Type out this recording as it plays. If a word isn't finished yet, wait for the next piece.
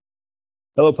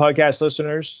Hello, podcast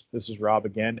listeners. This is Rob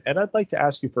again, and I'd like to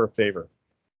ask you for a favor.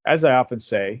 As I often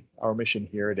say, our mission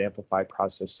here at Amplify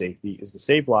Process Safety is to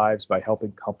save lives by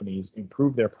helping companies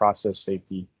improve their process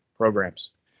safety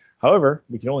programs. However,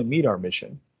 we can only meet our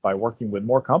mission by working with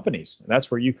more companies, and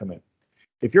that's where you come in.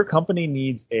 If your company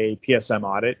needs a PSM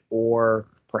audit or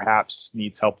perhaps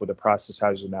needs help with a process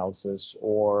hazard analysis,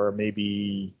 or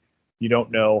maybe you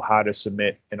don't know how to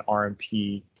submit an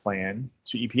RMP plan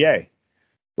to EPA,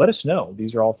 let us know.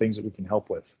 These are all things that we can help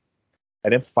with.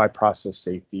 At Amplify Process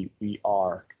Safety, we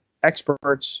are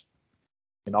experts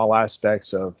in all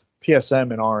aspects of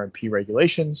PSM and RMP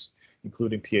regulations,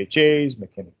 including PHAs,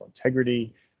 mechanical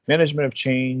integrity, management of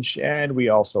change, and we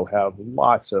also have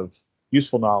lots of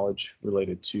useful knowledge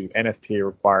related to NFPA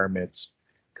requirements,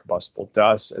 combustible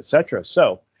dust, etc.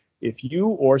 So if you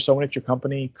or someone at your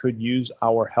company could use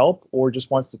our help or just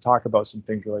wants to talk about some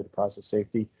things related to process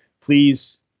safety,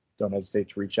 please don't hesitate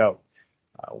to reach out.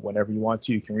 Whenever you want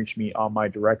to, you can reach me on my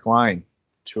direct line,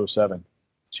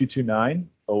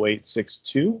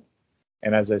 207-229-0862.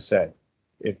 And as I said,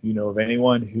 if you know of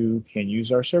anyone who can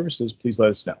use our services, please let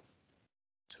us know.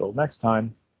 Till next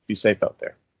time, be safe out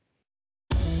there.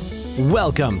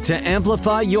 Welcome to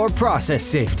Amplify Your Process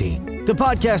Safety, the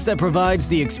podcast that provides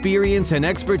the experience and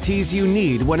expertise you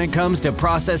need when it comes to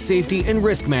process safety and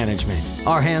risk management.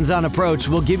 Our hands-on approach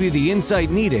will give you the insight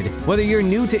needed, whether you're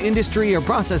new to industry or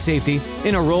process safety,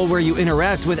 in a role where you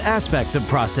interact with aspects of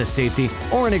process safety,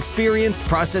 or an experienced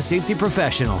process safety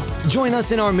professional. Join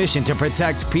us in our mission to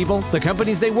protect people, the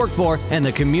companies they work for, and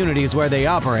the communities where they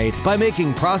operate by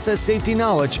making process safety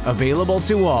knowledge available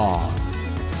to all.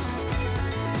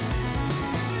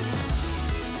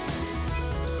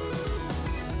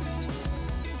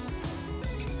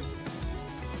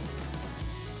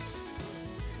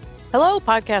 Hello,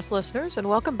 podcast listeners, and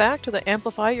welcome back to the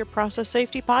Amplify Your Process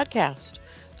Safety podcast.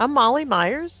 I'm Molly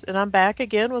Myers, and I'm back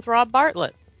again with Rob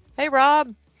Bartlett. Hey,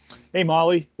 Rob. Hey,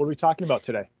 Molly. What are we talking about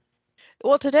today?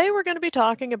 Well, today we're going to be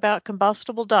talking about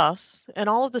combustible dust and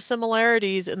all of the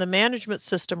similarities in the management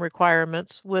system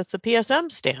requirements with the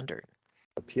PSM standard.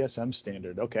 The PSM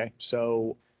standard. Okay.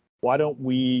 So why don't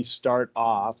we start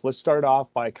off? Let's start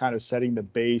off by kind of setting the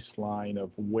baseline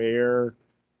of where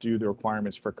do the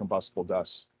requirements for combustible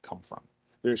dust come from.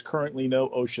 There's currently no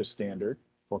OSHA standard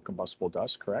for combustible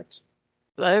dust, correct?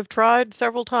 I've tried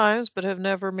several times, but have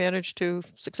never managed to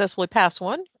successfully pass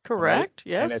one. Right. Correct?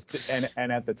 Yes.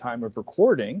 And at the time of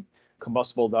recording,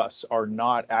 combustible dusts are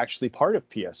not actually part of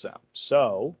PSM.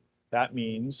 So that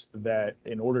means that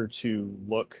in order to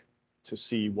look to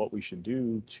see what we should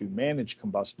do to manage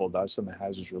combustible dust and the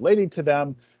hazards relating to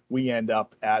them, we end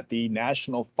up at the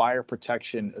National Fire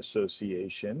Protection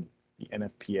Association, the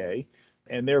NFPA,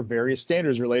 and there are various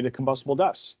standards related to combustible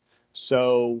dust.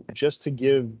 So just to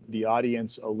give the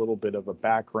audience a little bit of a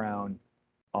background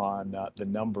on the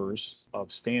numbers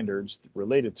of standards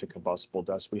related to combustible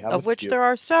dust, we have Of which there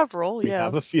are several, we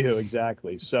have a few,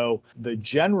 exactly. So the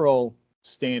general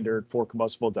standard for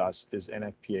combustible dust is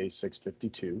NFPA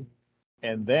 652.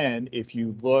 And then if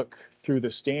you look through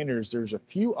the standards, there's a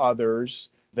few others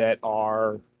that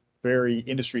are very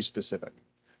industry specific.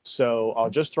 So I'll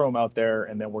just throw them out there,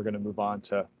 and then we're going to move on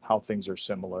to how things are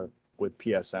similar with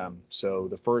PSM. So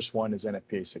the first one is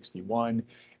NFPA 61,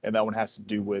 and that one has to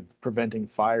do with preventing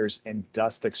fires and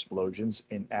dust explosions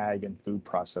in ag and food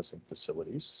processing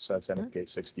facilities. So that's NFPA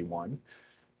 61.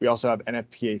 We also have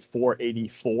NFPA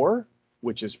 484,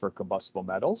 which is for combustible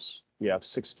metals. We have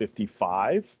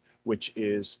 655, which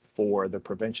is for the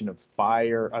prevention of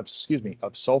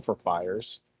sulfur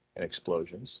fires and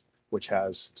explosions, which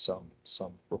has some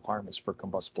requirements for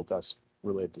combustible dust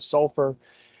related to sulfur.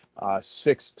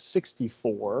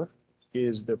 664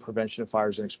 is the prevention of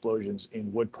fires and explosions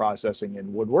in wood processing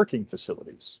and woodworking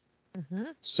facilities. Mm-hmm.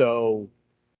 So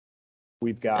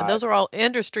we've got. And those are all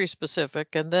industry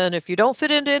specific. And then if you don't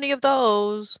fit into any of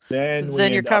those, then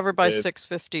you're covered by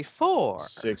 654.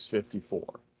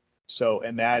 654. So,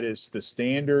 and that is the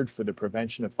standard for the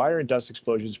prevention of fire and dust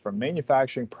explosions from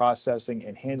manufacturing, processing,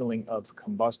 and handling of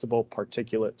combustible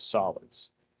particulate solids.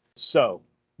 So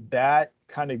that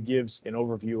kind of gives an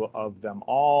overview of them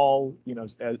all. You know,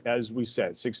 as we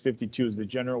said, 652 is the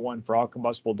general one for all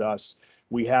combustible dust.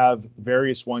 We have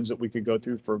various ones that we could go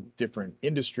through for different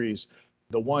industries.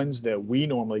 The ones that we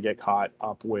normally get caught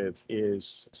up with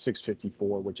is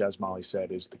 654, which, as Molly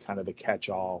said, is the kind of the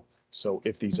catch-all. So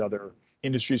if these other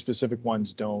industry-specific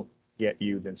ones don't get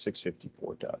you, then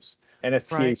 654 does.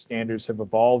 NFPA standards have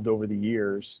evolved over the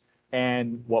years,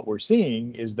 and what we're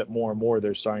seeing is that more and more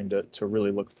they're starting to really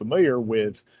look familiar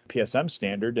with PSM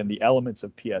standard and the elements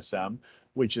of PSM,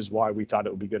 which is why we thought it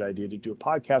would be a good idea to do a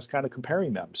podcast kind of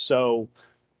comparing them. So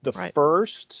the Right.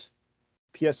 first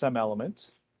PSM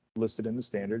element listed in the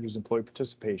standard is employee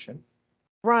participation.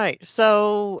 Right.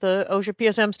 So the OSHA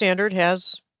PSM standard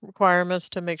has requirements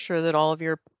to make sure that all of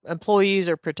your employees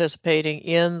are participating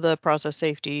in the process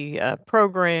safety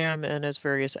program and its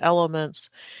various elements.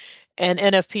 And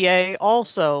NFPA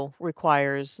also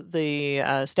requires the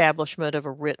establishment of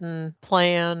a written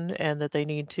plan and that they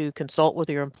need to consult with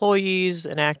your employees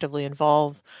and actively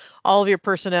involve all of your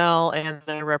personnel and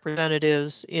their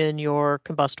representatives in your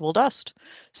combustible dust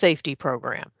safety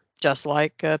program, just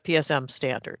like PSM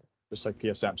standard. Just like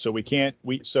PSM. So we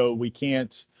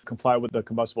can't comply with the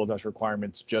combustible dust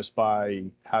requirements just by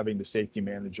having the safety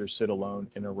manager sit alone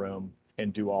in a room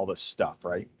and do all this stuff,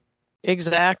 right?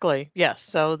 Exactly. Yes.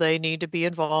 So they need to be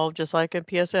involved, just like in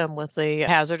PSM, with the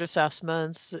hazard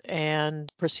assessments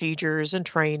and procedures and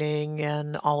training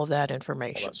and all of that All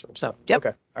information. that sort of So, stuff. yep.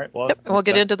 Okay. All right. Well, Yep. that And we'll makes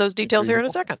get into sense. those Seems details here in a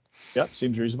reasonable. second. Yep.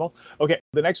 Seems reasonable. Okay.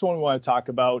 The next one we want to talk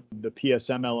about, the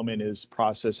PSM element, is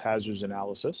process hazards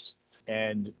analysis.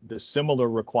 And the similar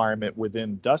requirement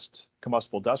within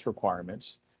combustible dust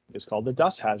requirements is called the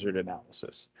dust hazard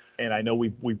analysis. And I know we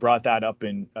brought that up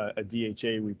in a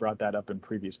DHA, we brought that up in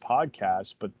previous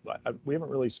podcasts, but we haven't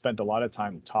really spent a lot of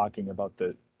time talking about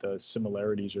the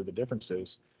similarities or the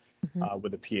differences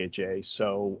with the PHA.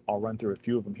 So I'll run through a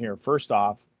few of them here. First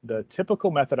off, the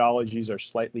typical methodologies are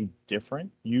slightly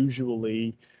different.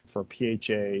 Usually for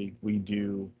PHA, we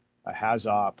do a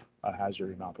HAZOP, a hazard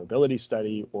and operability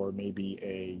study, or maybe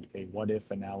a what-if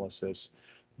analysis.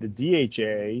 The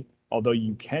DHA, although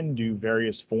you can do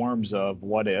various forms of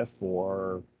what-if,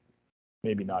 or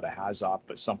maybe not a HAZOP,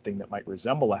 but something that might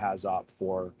resemble a HAZOP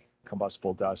for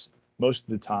combustible dust, most of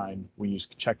the time we use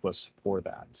checklists for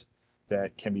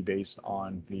that can be based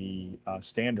on the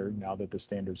standard now that the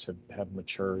standards have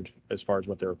matured as far as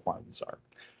what their requirements are.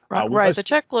 Right. The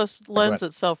checklist Go lends ahead.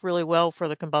 itself really well for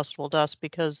the combustible dust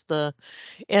because the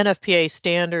NFPA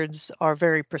standards are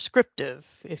very prescriptive.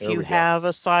 If There you we go. have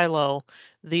a silo,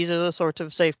 these are the sorts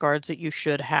of safeguards that you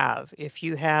should have. If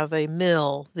you have a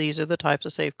mill, these are the types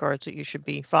of safeguards that you should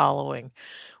be following.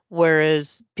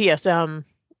 Whereas PSM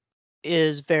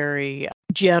is very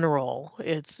general.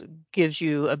 It gives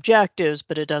you objectives,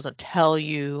 but it doesn't tell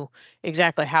you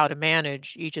exactly how to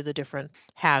manage each of the different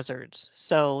hazards.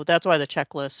 So that's why the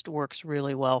checklist works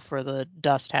really well for the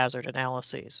dust hazard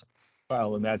analyses.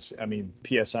 Well, and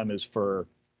PSM is for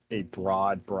a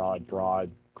broad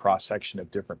cross section of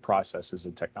different processes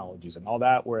and technologies and all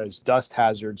that, whereas dust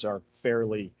hazards are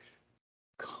fairly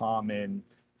common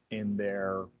in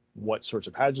their what sorts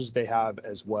of hazards they have,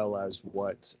 as well as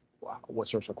what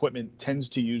sorts of equipment tends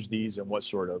to use these and what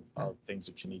sort of things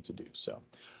that you need to do. So,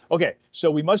 okay,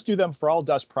 so we must do them for all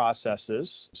dust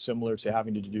processes, similar to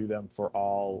having to do them for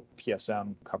all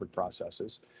PSM covered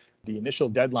processes. The initial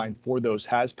deadline for those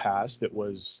has passed. It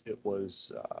was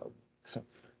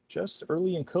just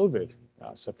early in COVID,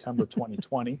 September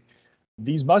 2020.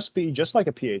 These must be, just like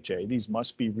a PHA, these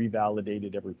must be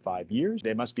revalidated every 5 years.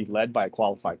 They must be led by a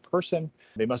qualified person.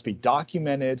 They must be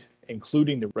documented,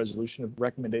 including the resolution of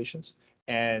recommendations.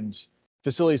 And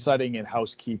facility siting and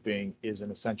housekeeping is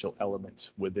an essential element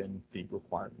within the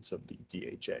requirements of the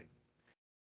DHA.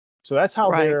 So that's how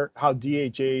Right. how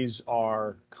DHAs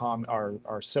are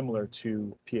similar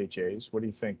to PHAs. What do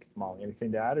you think, Molly?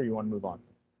 Anything to add, or you want to move on?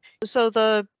 So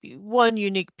the one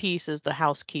unique piece is the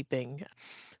housekeeping.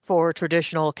 For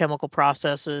traditional chemical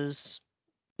processes,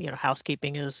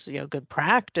 housekeeping is, good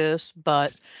practice,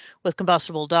 but with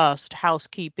combustible dust,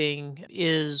 housekeeping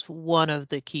is one of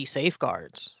the key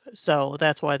safeguards. So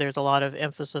that's why there's a lot of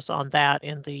emphasis on that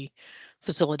in the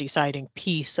facility siting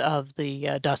piece of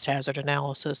the dust hazard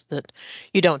analysis that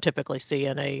you don't typically see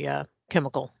in a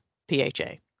chemical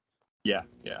PHA. Yeah,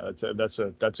 that's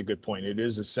a good point. It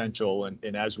is essential,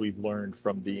 and as we've learned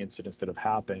from the incidents that have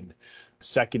happened,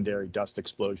 secondary dust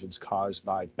explosions caused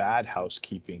by bad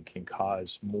housekeeping can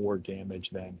cause more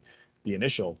damage than the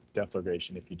initial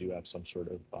deflagration if you do have some sort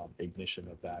of ignition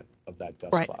of that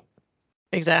dust Right. cloud.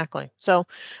 Exactly. So,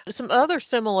 some other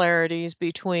similarities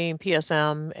between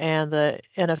PSM and the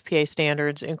NFPA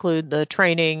standards include the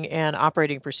training and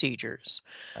operating procedures.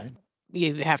 Right?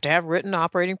 You have to have written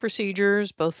operating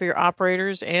procedures, both for your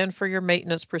operators and for your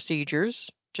maintenance procedures,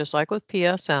 just like with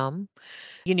PSM.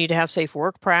 You need to have safe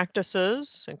work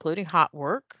practices, including hot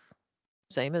work,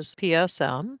 same as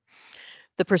PSM.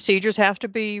 The procedures have to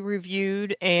be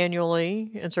reviewed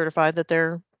annually and certified that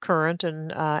they're current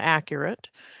and accurate.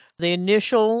 The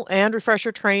initial and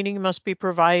refresher training must be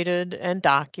provided and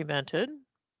documented,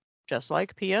 just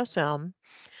like PSM.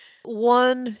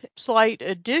 One slight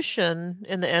addition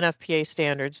in the NFPA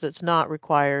standards that's not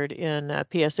required in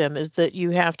PSM is that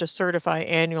you have to certify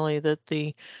annually that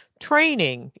the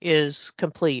training is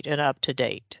complete and up to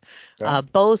date. Okay.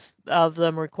 Both of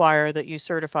them require that you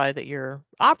certify that your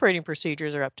operating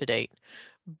procedures are up to date,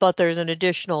 but there's an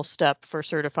additional step for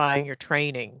certifying your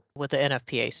training with the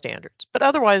NFPA standards. But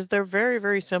otherwise, they're very,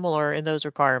 very similar in those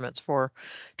requirements for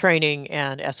training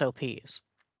and SOPs.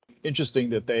 Interesting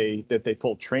that they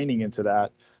pulled training into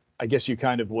that. I guess you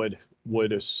kind of would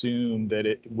assume that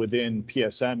it within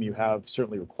PSM you have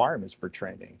certainly requirements for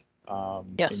training, and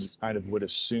you Yes. kind of would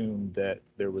assume that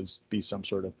there would be some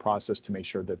sort of process to make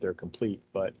sure that they're complete.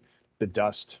 But the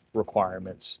dust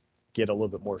requirements get a little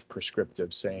bit more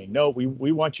prescriptive, saying no, we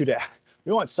want you to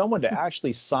we want someone to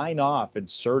actually sign off and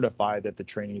certify that the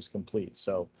training is complete.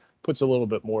 So puts a little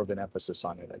bit more of an emphasis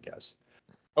on it, I guess.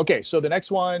 Okay, so the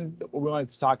next one that we wanted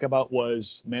to talk about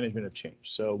was management of change.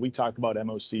 So we talk about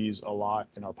MOCs a lot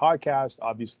in our podcast,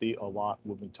 obviously a lot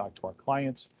when we talk to our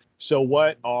clients. So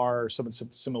what are some of the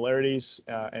similarities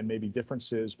and maybe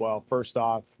differences? Well, first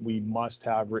off, we must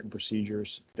have written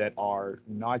procedures that are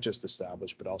not just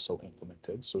established, but also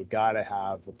implemented. So we've got to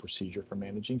have a procedure for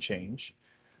managing change.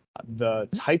 The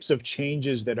types of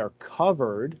changes that are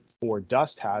covered for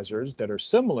dust hazards that are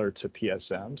similar to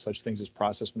PSM, such things as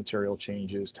process material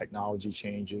changes, technology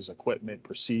changes, equipment,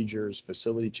 procedures,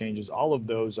 facility changes, all of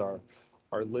those are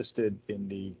listed in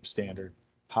the standard.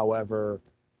 However,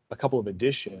 a couple of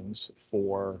additions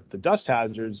for the dust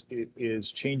hazards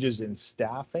is changes in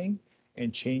staffing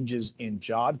and changes in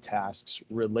job tasks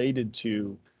related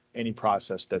to any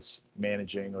process that's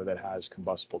managing or that has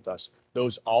combustible dust.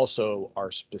 Those also are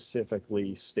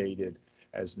specifically stated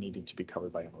as needing to be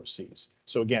covered by MOCs.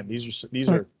 So again, these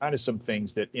are kind of some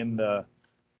things that in the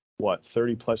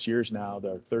 30 plus years now,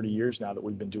 the 30 years now that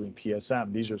we've been doing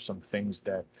PSM, these are some things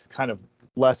that kind of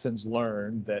lessons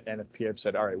learned that NFPA have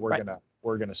said, all right,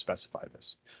 we're gonna specify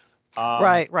this.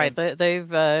 Right. They've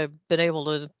been able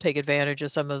to take advantage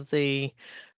of some of the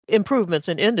improvements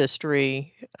in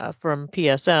industry from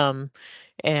PSM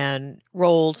and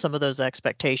rolled some of those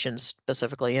expectations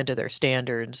specifically into their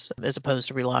standards as opposed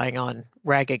to relying on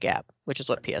RAGAGAP, which is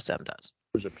what PSM does.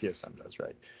 Which what PSM does,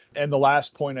 right? And the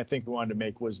last point I think we wanted to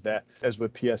make was that, as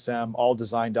with PSM, all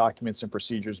design documents and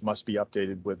procedures must be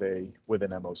updated with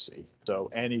an MOC. So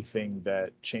anything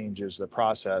that changes the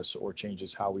process or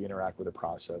changes how we interact with the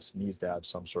process needs to have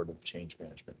some sort of change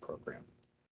management program.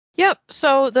 Yep.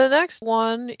 So the next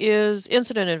one is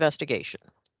incident investigation.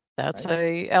 That's Right?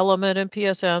 a element in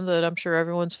PSM that I'm sure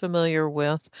everyone's familiar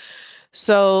with.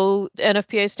 So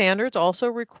NFPA standards also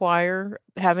require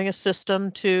having a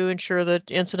system to ensure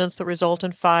that incidents that result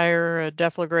in fire,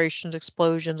 deflagrations,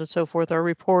 explosions, and so forth are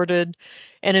reported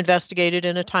and investigated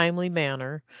in a timely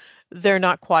manner. They're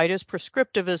not quite as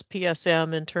prescriptive as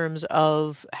PSM in terms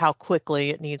of how quickly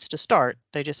it needs to start.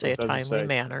 They just So say it a doesn't timely say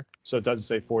manner. so it doesn't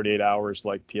say 48 hours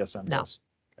like PSM No. does.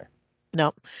 Okay.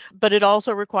 No, but it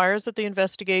also requires that the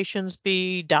investigations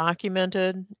be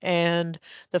documented and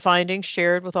the findings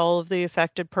shared with all of the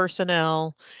affected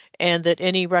personnel, and that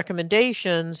any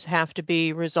recommendations have to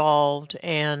be resolved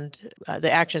and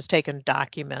the actions taken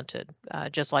documented,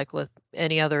 just like with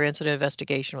any other incident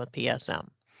investigation with PSM.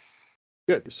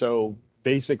 Good. So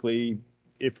basically,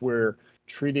 if we're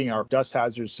treating our dust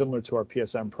hazards similar to our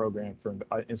PSM program for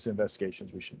incident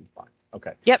investigations, we should be fine.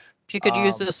 Okay. Yep, you could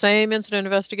use Um, the same incident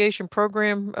investigation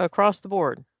program across the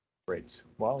board. Great.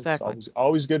 Well, it's Exactly.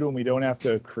 always good when we don't have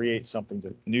to create something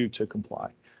new to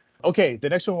comply. Okay, the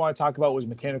next one we want to talk about was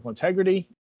mechanical integrity.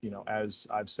 As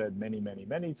I've said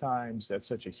many times, that's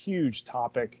such a huge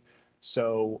topic.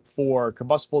 So for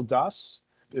combustible dust,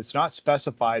 it's not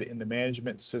specified in the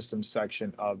management system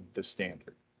section of the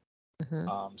standard. Hmm.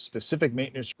 Specific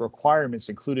maintenance requirements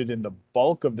included in the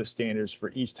bulk of the standards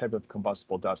for each type of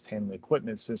combustible dust handling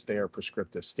equipment, since they are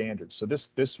prescriptive standards. So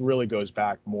this really goes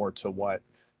back more to what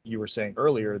you were saying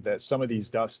earlier, that some of these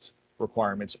dust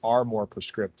requirements are more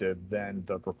prescriptive than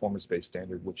the performance-based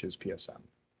standard, which is PSM.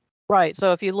 Right.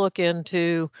 So if you look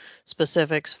into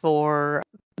specifics for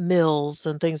mills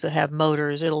and things that have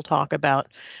motors, it'll talk about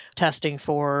testing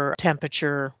for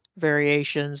temperature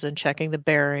variations and checking the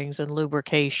bearings and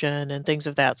lubrication and things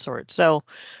of that sort. So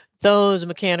those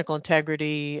mechanical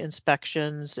integrity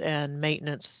inspections and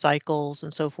maintenance cycles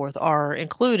and so forth are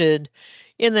included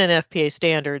in the NFPA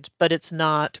standards, but it's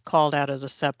not called out as a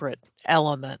separate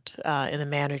element in the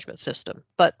management system.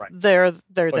 But Right. they're But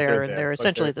they're there and there. they're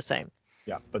essentially the same.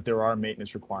 Yeah, but there are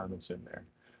maintenance requirements in there.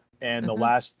 And the Hmm.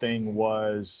 last thing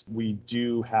was, we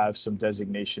do have some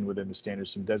designation within the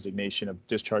standards, some designation of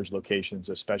discharge locations,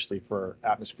 especially for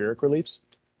atmospheric reliefs.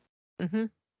 Hmm.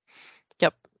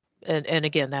 Yep. And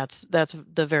again, that's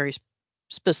the very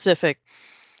specific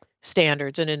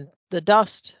standards. And in the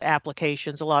dust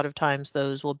applications, a lot of times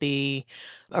those will be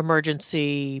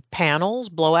emergency panels,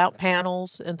 blowout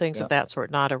panels, and things Yeah. of that sort,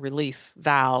 not a relief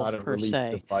valve Not a per relief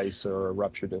se. device or a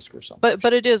rupture disc or something.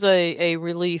 But it is a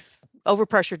relief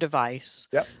overpressure device.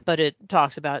 Yep. But it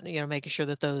talks about making sure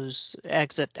that those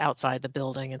exit outside the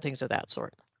building and things of that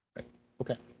sort. Right.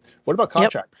 Okay. What about Yep.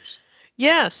 contractors?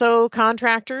 Yeah, so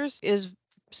contractors is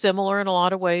similar in a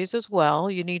lot of ways as well.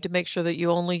 You need to make sure that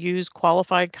you only use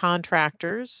qualified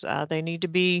contractors. They need to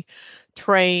be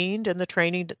trained and the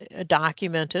training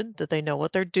documented that they know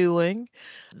what they're doing.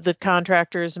 The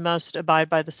contractors must abide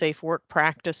by the safe work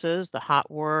practices, the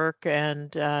hot work,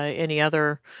 and any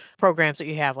other programs that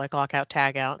you have like lockout,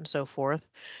 tagout, and so forth.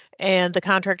 And the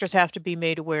contractors have to be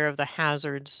made aware of the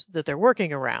hazards that they're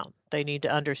working around. They need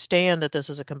to understand that this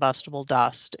is a combustible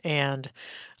dust and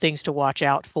things to watch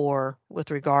out for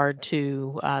with regard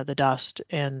to the dust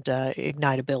and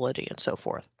ignitability and so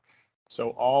forth.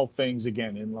 So all things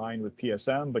again in line with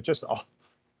PSM, but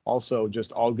also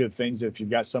just all good things. If you've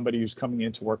got somebody who's coming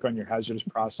in to work on your hazardous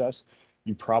process,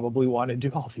 you probably want to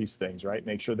do all these things, right?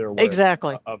 Make sure they're aware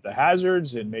Exactly. of the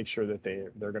hazards and make sure that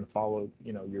they're going to follow,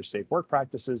 your safe work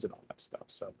practices and all that stuff.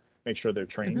 So make sure they're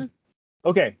trained. Mm-hmm.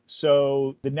 Okay,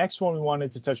 so the next one we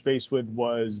wanted to touch base with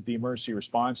was the emergency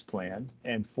response plan.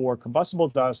 And for combustible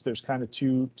dust, there's kind of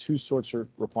two sorts of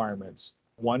requirements.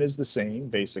 One is the same,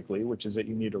 basically, which is that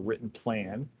you need a written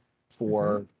plan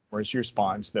for emergency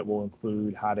response that will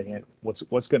include how to handle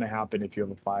what's going to happen if you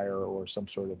have a fire or some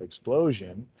sort of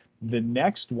explosion. The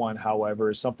next one,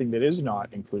 however, is something that is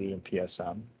not included in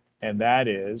PSM, and that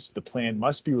is the plan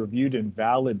must be reviewed and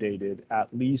validated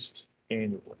at least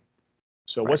annually.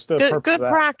 So what's the purpose of Good that?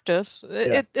 practice.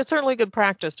 Yeah. It's certainly good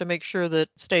practice to make sure that it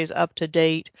stays up to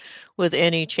date with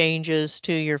any changes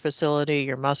to your facility,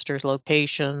 your musters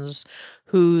locations,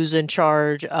 who's in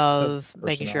charge The of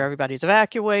making sure personnel. everybody's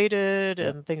evacuated Yeah.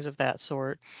 and things of that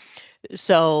sort.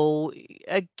 So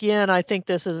again, I think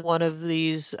this is one of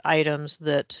these items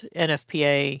that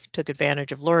NFPA took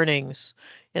advantage of learnings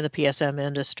in the PSM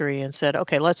industry and said,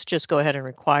 okay, let's just go ahead and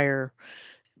require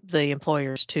the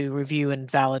employers to review and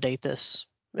validate this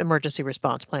emergency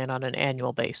response plan on an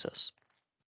annual basis.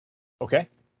 Okay. Yep.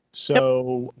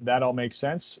 So that all makes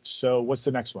sense. So what's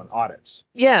the next one? Audits.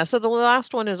 Yeah, so the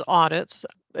last one is audits.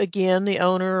 Again, the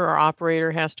owner or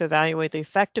operator has to evaluate the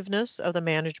effectiveness of the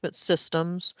management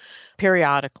systems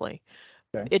periodically.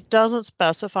 Okay. It doesn't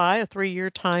specify a 3-year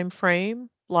time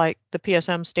frame like the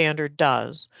PSM standard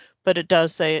does, but it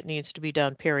does say it needs to be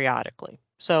done periodically.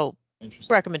 So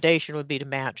Interesting. recommendation would be to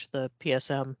match the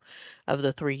PSM of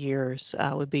the 3 years,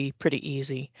 would be pretty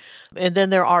easy. And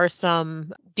then there are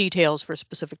some details for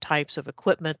specific types of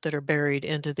equipment that are buried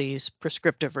into these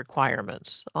prescriptive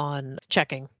requirements on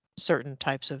checking certain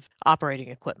types of operating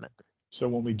equipment. So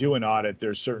when we do an audit,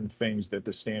 there's certain things that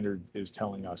the standard is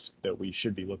telling us that we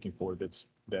should be looking for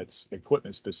that's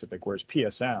equipment specific, whereas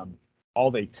PSM, all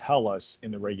they tell us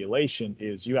in the regulation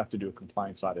is you have to do a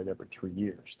compliance audit every 3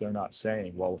 years. They're not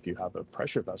saying, well, if you have a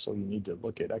pressure vessel, you need to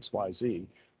look at X, Y, Z.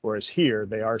 Whereas here,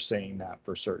 they are saying that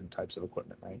for certain types of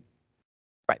equipment, right?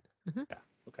 Right. Mm-hmm. Yeah.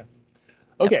 Okay.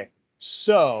 Okay.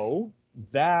 So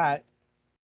that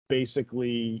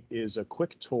basically is a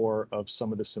quick tour of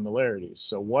some of the similarities.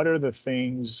 So what are the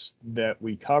things that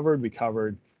we covered? We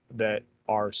covered that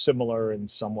are similar and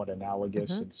somewhat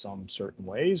analogous in some certain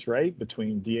ways, right?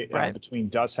 Between Right. between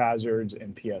dust hazards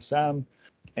and PSM,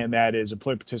 and that is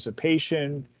employee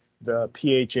participation, the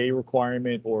PHA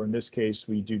requirement, or in this case,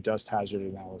 we do dust hazard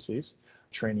analyses,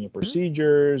 training and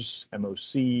procedures,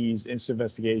 MOCs, incident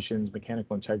investigations,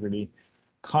 mechanical integrity,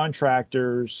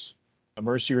 contractors,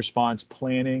 emergency response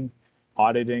planning,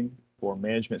 auditing, or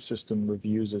management system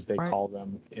reviews, as they Right. call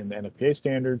them in the NFPA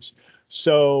standards.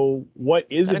 So what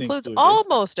That isn't includes included?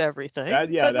 almost everything,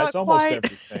 but That's not almost quite.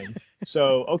 everything.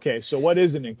 So, okay, so what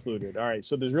isn't included? All right,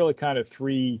 so there's really kind of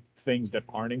three things that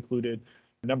aren't included.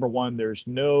 Number one, there's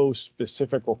no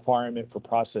specific requirement for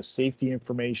process safety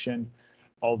information,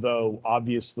 although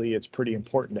obviously it's pretty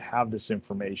important to have this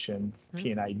information.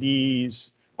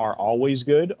 P&IDs are always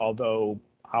good, although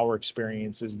our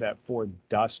experience is that for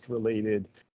dust related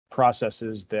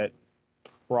processes that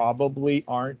probably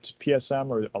aren't PSM,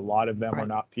 or a lot of them are Right.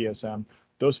 not PSM,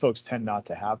 those folks tend not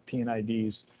to have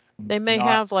P&IDs. They may Not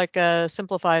have like a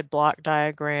simplified block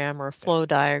diagram or a flow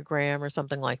diagram or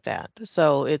something like that.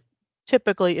 So it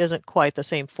typically isn't quite the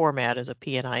same format as a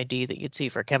P&ID that you'd see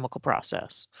for a chemical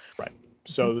process. right.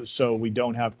 Mhm. So we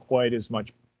don't have quite as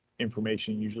much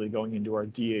information usually going into our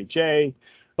DHA.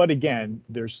 But again,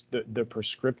 there's the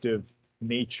prescriptive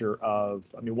nature of,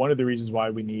 I mean, one of the reasons why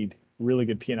we need really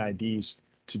good P&IDs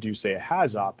to do, say, a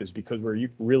HAZOP is because we're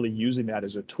really using that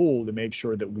as a tool to make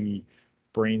sure that we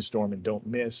brainstorm and don't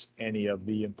miss any of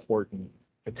the important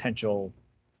potential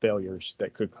failures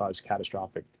that could cause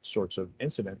catastrophic sorts of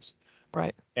incidents.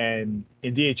 Right. And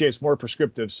in DHA, it's more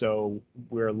prescriptive, so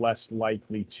we're less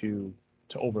likely to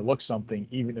overlook something,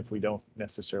 even if we don't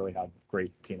necessarily have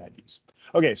great P&IDs.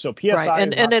 Okay, so PSI Right.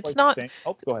 is And not it's quite the not, same.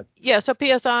 Oh, go ahead. yeah, so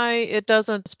PSI, it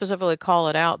doesn't specifically call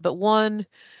it out, but one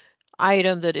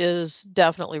item that is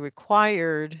definitely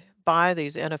required by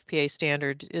these NFPA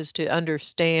standards is to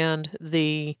understand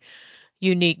the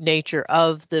unique nature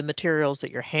of the materials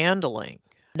that you're handling,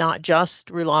 not just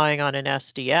relying on an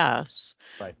SDS,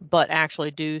 Right. but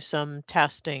actually do some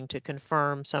testing to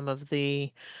confirm some of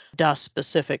the dust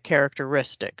specific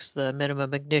characteristics, the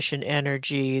minimum ignition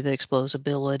energy, the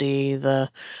explosibility, the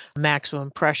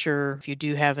maximum pressure, if you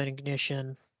do have an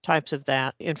ignition, types of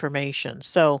that information.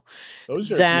 So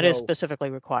Those are, that is specifically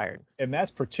required. and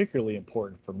that's particularly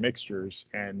important for mixtures.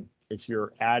 And if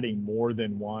you're adding more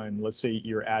than one, let's say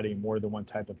you're adding more than one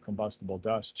type of combustible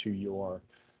dust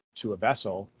to a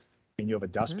vessel, and you have a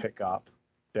dust pickup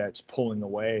that's pulling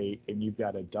away, and you've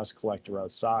got a dust collector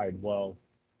outside. Well,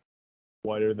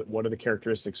 what are the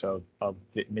characteristics of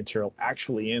the material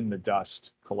actually in the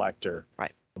dust collector?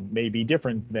 Right. May be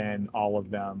different than all of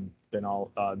them,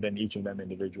 than each of them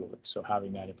individually. So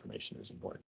having that information is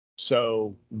important.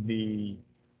 So the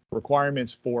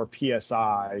requirements for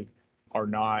PSI are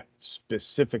not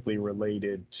specifically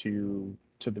related to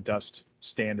the dust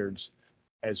standards,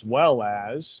 as well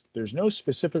as there's no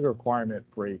specific requirement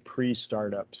for a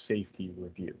pre-startup safety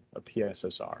review, a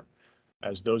PSSR.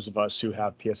 As those of us who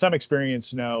have PSM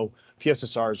experience know,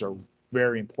 PSSRs are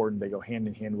very important. They go hand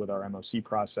in hand with our MOC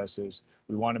processes.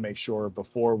 We want to make sure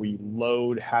before we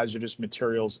load hazardous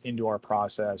materials into our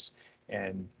process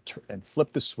and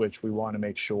flip the switch, we want to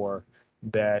make sure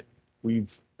that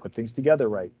we've put things together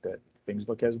right, that things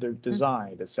look as they're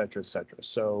designed, et cetera, et cetera.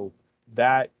 So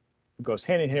that goes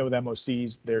hand in hand with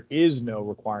MOCs. There is no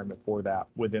requirement for that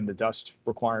within the dust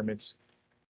requirements.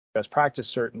 Best practice,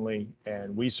 certainly,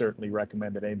 and we certainly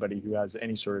recommend that anybody who has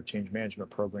any sort of change management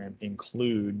program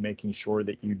include making sure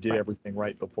that you did everything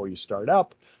right before you start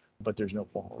up, but there's no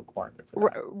formal requirement for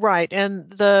that. Right, and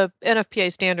the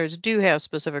NFPA standards do have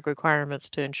specific requirements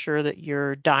to ensure that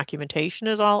your documentation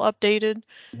is all updated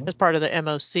as part of the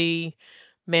MOC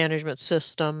management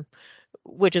system,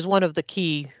 which is one of the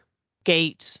key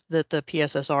gates that the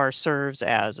PSSR serves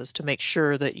as, is to make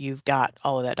sure that you've got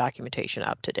all of that documentation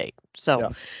up to date.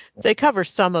 So they cover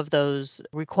some of those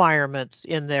requirements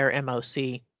in their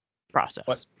MOC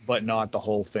process. But not the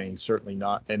whole thing, certainly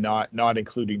not, and not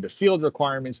including the field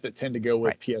requirements that tend to go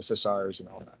with PSSRs and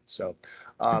all that. So,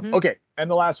 okay, and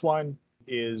the last one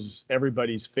is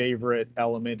everybody's favorite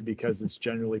element because it's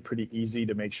generally pretty easy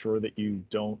to make sure that you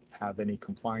don't have any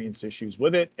compliance issues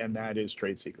with it, and that is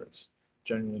trade secrets.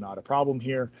 Generally not a problem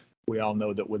here. We all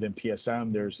know that within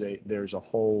PSM, there's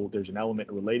an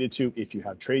element related to if you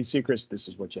have trade secrets, this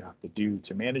is what you have to do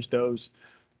to manage those.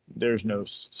 There's no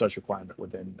such requirement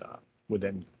within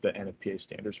the NFPA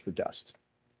standards for dust.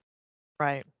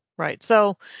 Right.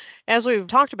 So as we've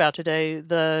talked about today,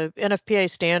 the NFPA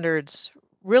standards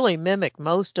really mimic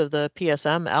most of the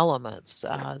PSM elements.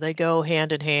 They go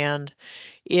hand in hand.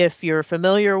 If you're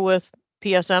familiar with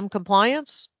PSM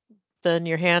compliance, then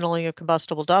your handling of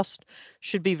combustible dust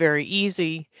should be very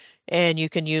easy, and you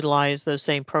can utilize those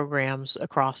same programs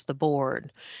across the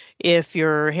board. If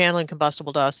you're handling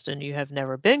combustible dust and you have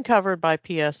never been covered by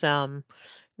PSM,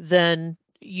 then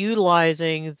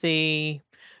utilizing the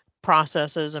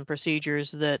processes and procedures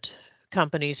that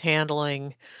companies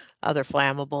handling other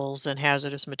flammables and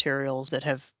hazardous materials that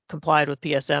have complied with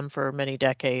PSM for many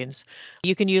decades,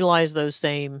 you can utilize those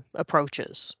same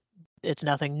approaches. It's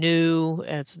nothing new.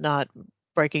 It's not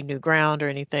breaking new ground or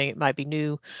anything. It might be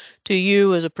new to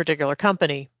you as a particular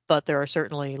company, but there are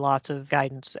certainly lots of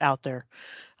guidance out there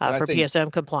for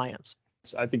PSM compliance.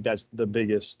 I think that's the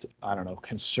biggest,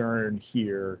 concern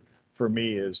here for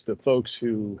me is the folks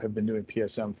who have been doing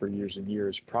PSM for years and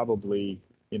years probably,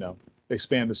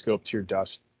 expand the scope to your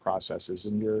dust processes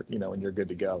and you're good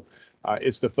to go.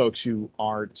 It's the folks who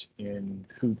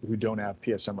who don't have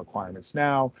PSM requirements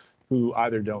now, who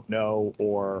either don't know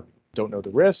the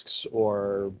risks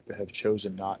or have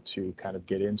chosen not to kind of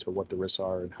get into what the risks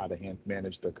are and how to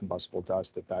manage the combustible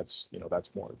dust. That's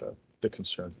more the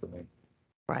concern for me.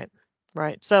 Right.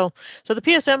 Right. So the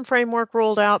PSM framework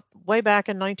rolled out way back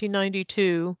in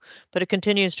 1992, but it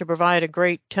continues to provide a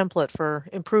great template for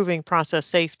improving process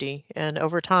safety. And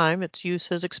over time, its use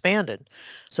has expanded.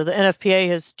 So the NFPA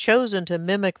has chosen to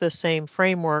mimic the same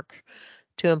framework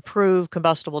to improve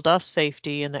combustible dust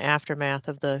safety in the aftermath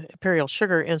of the Imperial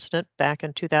Sugar incident back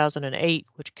in 2008,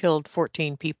 which killed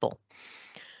 14 people.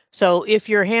 So if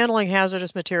you're handling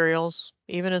hazardous materials,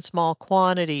 even in small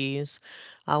quantities,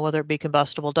 whether it be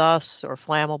combustible dust or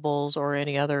flammables or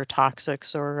any other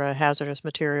toxics or hazardous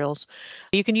materials,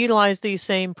 you can utilize these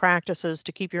same practices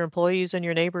to keep your employees and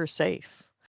your neighbors safe.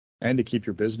 And to keep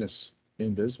your business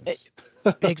in business.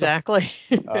 Exactly.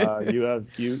 You have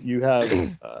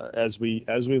as we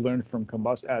learn from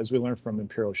as we learn from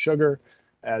Imperial Sugar,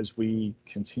 as we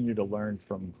continue to learn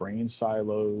from grain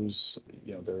silos,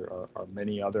 there are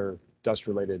many other dust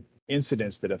related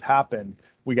incidents that have happened.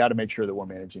 We got to make sure that we're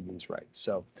managing these right.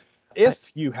 So if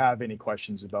you have any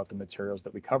questions about the materials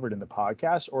that we covered in the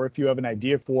podcast, or if you have an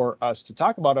idea for us to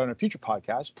talk about on a future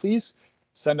podcast, please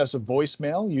send us a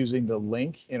voicemail using the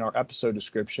link in our episode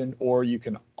description, or you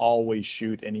can always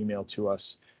shoot an email to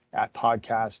us at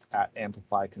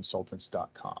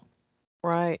podcast@amplifyconsultants.com.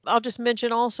 Right. I'll just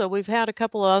mention also, we've had a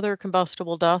couple of other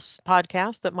combustible dust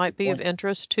podcasts that might be of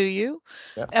interest to you.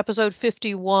 Yeah. Episode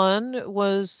 51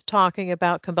 was talking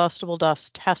about combustible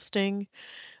dust testing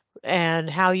and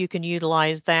how you can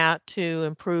utilize that to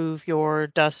improve your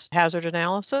dust hazard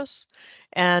analysis.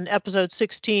 And episode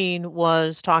 16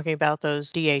 was talking about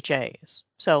those DHAs.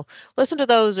 So listen to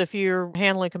those if you're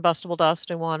handling combustible dust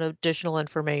and want additional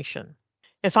information.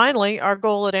 And finally, our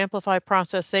goal at Amplify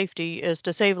Process Safety is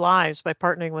to save lives by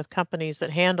partnering with companies that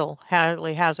handle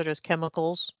highly hazardous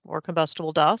chemicals or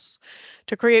combustible dust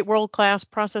to create world-class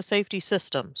process safety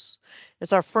systems.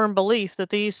 It's our firm belief that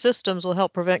these systems will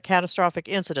help prevent catastrophic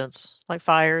incidents like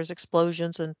fires,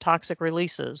 explosions, and toxic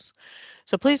releases.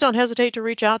 So please don't hesitate to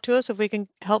reach out to us if we can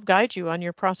help guide you on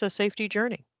your process safety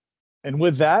journey. And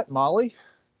with that, Molly,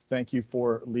 thank you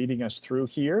for leading us through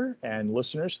here. And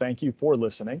listeners, thank you for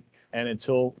listening. And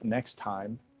until next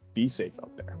time, be safe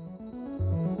out there.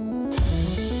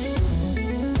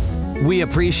 We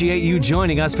appreciate you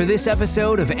joining us for this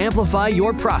episode of Amplify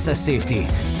Your Process Safety.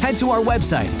 Head to our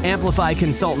website,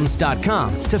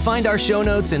 amplifyconsultants.com, to find our show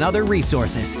notes and other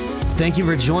resources. Thank you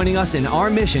for joining us in our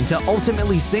mission to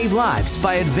ultimately save lives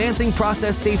by advancing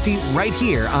process safety right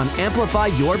here on Amplify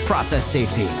Your Process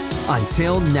Safety.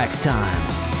 Until next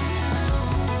time.